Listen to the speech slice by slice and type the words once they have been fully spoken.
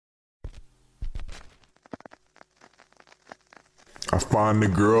find a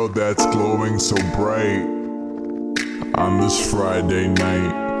girl that's glowing so bright on this Friday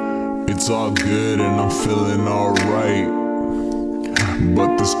night. It's all good and I'm feeling alright,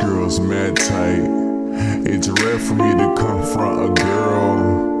 but this girl's mad tight. It's rare for me to confront a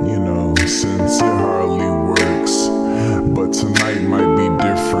girl, you know, since it hardly works. But tonight might be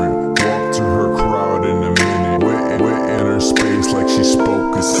different. Walked to her crowd in a minute, went in her space like she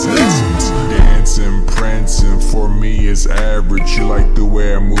spoke a sentence. Dancing, prancing, for me it's average. She liked the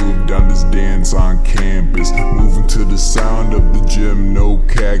way I moved down this dance on campus, moving to the sound of the gym. No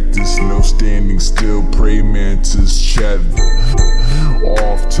cactus, no standing still, prey mantis chat.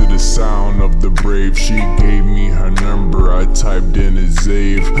 Off to the sound of the brave. She gave me her number, I typed in a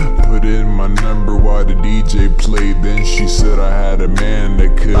Zave. Put in my number while the DJ played. Then she said I had a man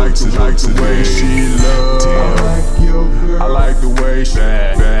that could like the way she loves. I like the way she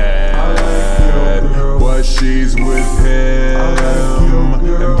bad, but she's with him,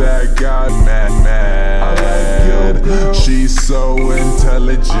 and that got mad. She's so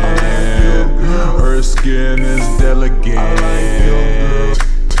intelligent, her skin is delicate.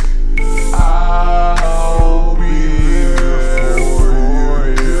 I'll be there for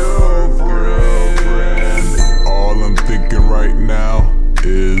you, girlfriend. All I'm thinking right now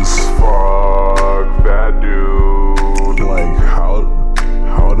is fuck that dude. Like how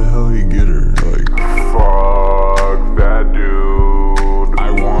the hell he get her? Like fuck that dude.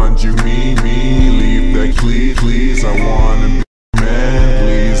 I want you, me, leave that please. I wanna be man,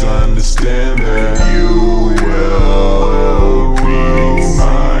 please understand that you will be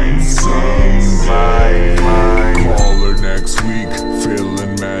mine someday. Call her next week,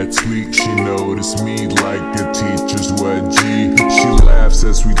 feeling mad sweet. She noticed me like a teacher's wedgie. She laughs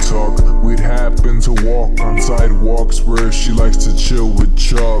as we talk. We'd happen to walk on sidewalks where she likes to chill with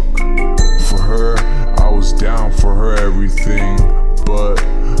chalk. For her, I was down for her everything, but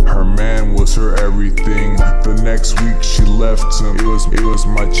her man was her everything. The next week she left him. It was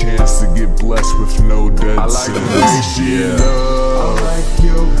my chance to get blessed with no dead I like the way she loves.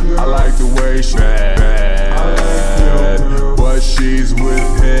 I like the way she bad, but she's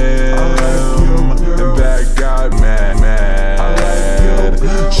with him, and that got mad.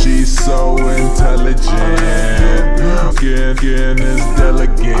 She's so intelligent, skin is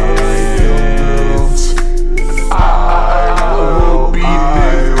delicate. I will be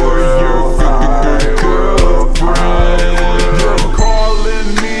there for your girlfriend. You're calling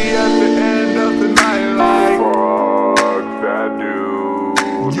me at the end of the night like fuck that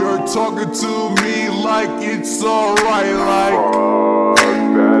dude. You're talking to me like it's alright like fuck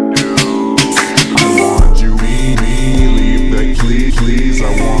that dude. I want you, me, leave that please. I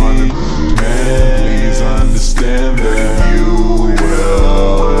wanna man, please understand that you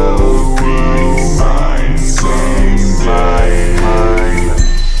will be mine someday.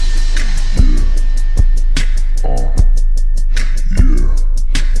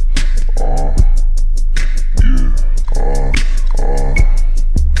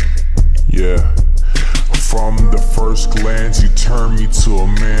 Yeah. From the first glance, you turned me to a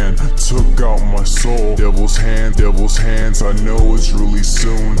man, took out my soul. Devil's hands, I know it's really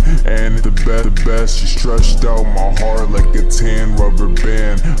soon. And the best, she stretched out my heart like a tan rubber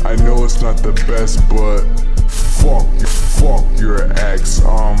band. I know it's not the best, but fuck your ex.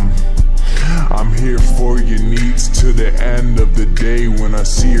 I'm here for your needs to the end of the day. When I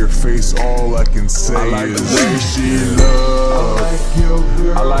see your face, all I can say I like is the way she loves.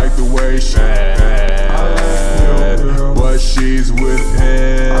 I like the way she bad, but she's with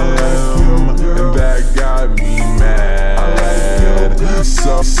him, and that got me mad.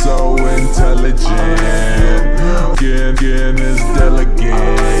 So intelligent, skin is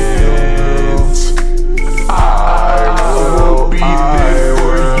delicate. I will be there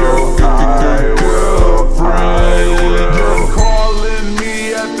for your girlfriend. You're calling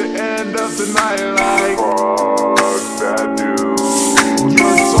me at the end of the night like fuck that dude.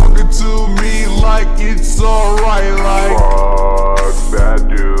 You're talking to me like it's alright like